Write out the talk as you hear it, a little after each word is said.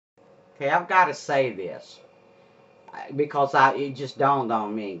Okay, I've got to say this because it just dawned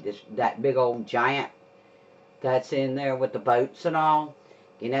on me. That big old giant that's in there with the boats and all.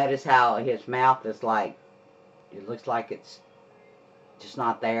 You notice how his mouth is like, it looks like it's just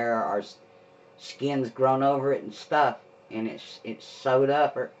not there, or skin's grown over it and stuff, and it's sewed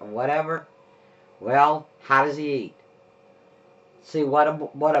up or whatever. Well, how does he eat? See what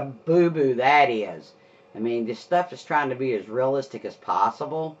a boo-boo that is. I mean, this stuff is trying to be as realistic as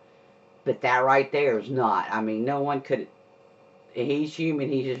possible, but that right there is not. I mean, no one could. He's human.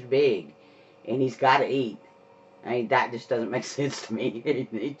 He's just big, and he's got to eat. I mean, that just doesn't make sense to me.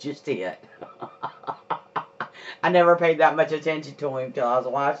 It just did. I never paid that much attention to him till I was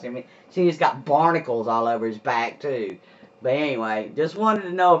watching him. See, he's got barnacles all over his back, too. But anyway, just wanted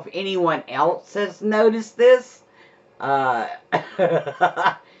to know if anyone else has noticed this. You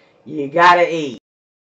gotta eat.